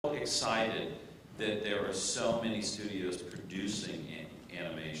excited that there are so many studios producing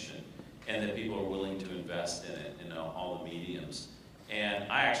animation, and that people are willing to invest in it, all the mediums. And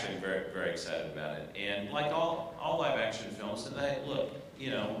I actually am very, very excited about it. And like all live action films, and look,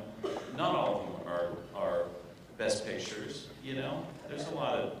 not all of them are best pictures, There's a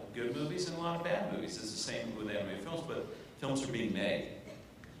lot of good movies and a lot of bad movies. It's the same with animated films, but films are being made.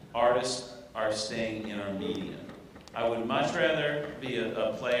 Artists are staying in our medium. I would much rather be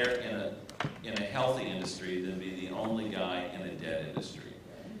a player in a healthy industry than be the only guy in a dead industry.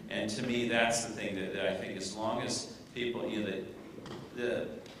 And to me, that's the thing that I think, as long as people, the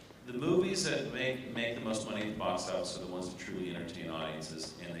movies that make the most money at the box office are the ones that truly entertain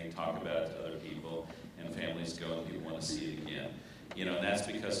audiences, and they talk about it to other people, and families go and people want to see it again. And that's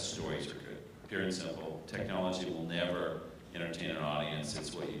because the stories are good. Pure and simple. Technology will never entertain an audience.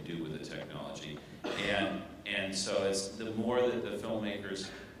 It's what you do with the technology. And so it's the more that the filmmakers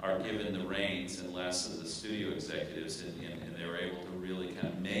are given the reins and less of the studio executives, and they're able to really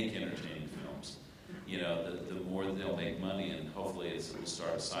kind of make entertaining films, the more that they'll make money, and hopefully it will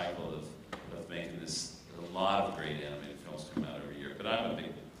start a cycle of making a lot of great animated films come out every year. But I'm a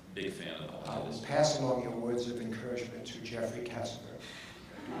big fan of the whole industry. Pass along your words of encouragement to Jeffrey Kasper.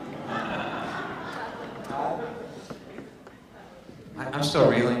 I'm still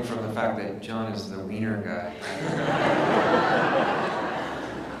reeling from the fact that John is the wiener guy.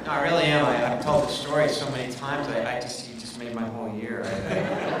 No, I really am. I've told the story so many times. You just made my whole year.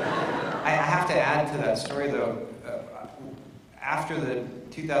 I have to add to that story, though. After the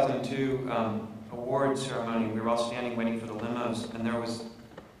 2002 award ceremony, we were all standing waiting for the limos, and there was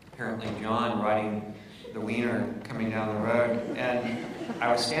apparently John riding the wiener coming down the road. And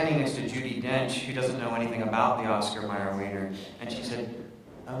I was standing next to Judi Dench, who doesn't know anything about the Oscar Mayer wiener, and she said,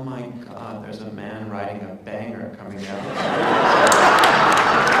 "Oh my God, there's a man riding a banger coming down the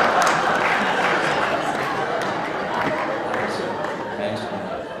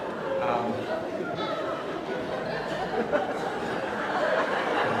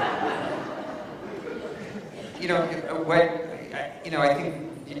I think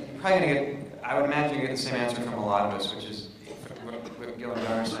you're probably going to get, I would imagine you get the same answer from a lot of us, which is what Gil and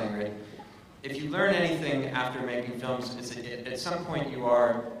John are saying, right? If you learn anything after making films, it's at some point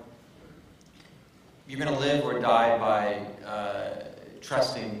you're going to live or die by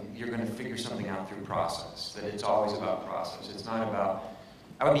trusting you're going to figure something out through process, that it's always about process. It's not about,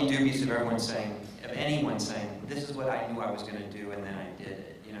 I would be dubious of anyone saying, this is what I knew I was going to do and then I did it.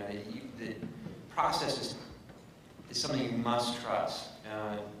 The process is something you must trust.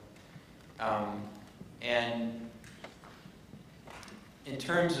 And in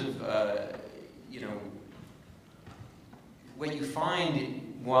terms of, what you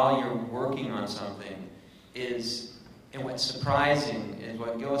find while you're working on something is, and what's surprising is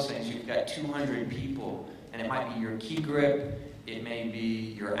what Gil was saying, is you've got 200 people, and it might be your key grip, it may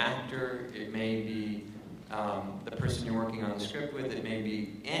be your actor, it may be the person you're working on the script with, it may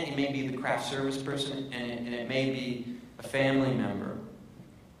be the craft service person, and it may be a family member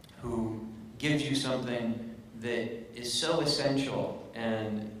who gives you something that is so essential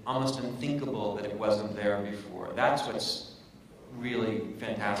and almost unthinkable that it wasn't there before. That's what's really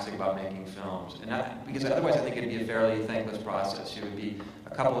fantastic about making films. And because otherwise I think it'd be a fairly thankless process. It would be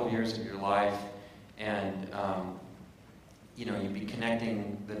a couple of years of your life, and you'd be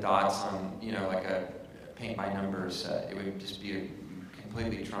connecting the dots on, like a paint by numbers set. It would just be a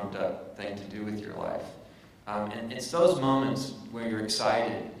completely trumped up thing to do with your life. And it's those moments where you're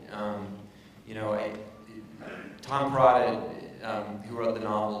excited. Tom Perrotta, who wrote the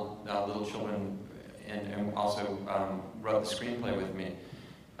novel Little Children, and also wrote the screenplay with me.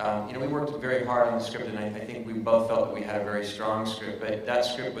 We worked very hard on the script, and I think we both felt that we had a very strong script, but that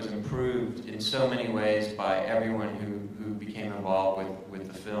script was improved in so many ways by everyone who became involved with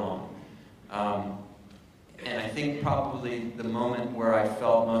the film. And I think probably the moment where I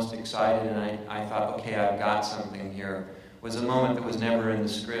felt most excited and I thought, okay, I've got something here, was a moment that was never in the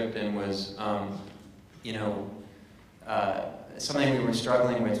script and was, something we were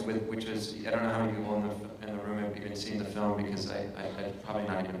struggling with, which was, I don't know how many people in the room have even seen the film, because I'd probably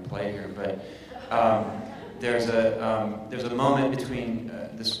not even play here, but there's a moment between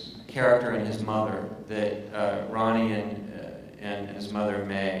this character and his mother that Ronnie and his mother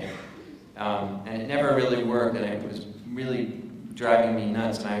May, and it never really worked, and it was really driving me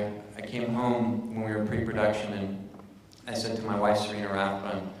nuts. And I came home when we were pre-production, and I said to my wife Serena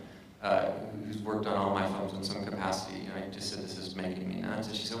Rathbun, who's worked on all my films in some capacity, I just said, this is making me nuts.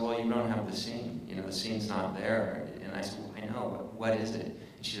 And she said, well, you don't have the scene. The scene's not there. And I said, well, I know, but what is it?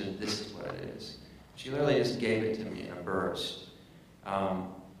 And she said, this is what it is. She literally just gave it to me in a burst.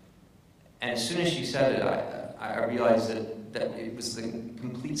 And as soon as she said it, I realized that it was the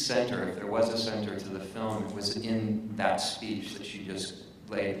complete center. If there was a center to the film, it was in that speech that she just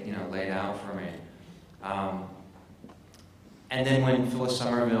laid out for me. And then when Phyllis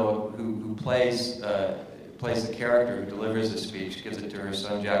Somerville, who plays the character who delivers the speech, gives it to her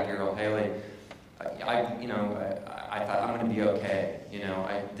son Jack Earl Haley, I thought, I'm going to be okay.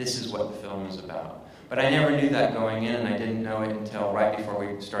 This is what the film is about. But I never knew that going in, and I didn't know it until right before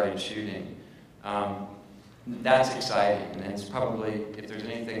we started shooting. That's exciting, and it's probably, if there's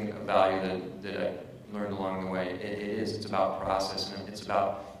anything of value that I learned along the way, it is. It's about process, and it's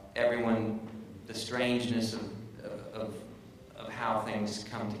about everyone, the strangeness of how things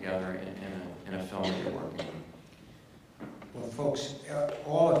come together in a film that you're working on. Well, folks,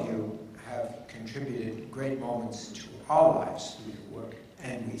 all of you have contributed great moments to our lives through your work,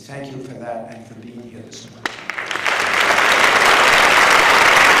 and we thank you for that and for being here this morning.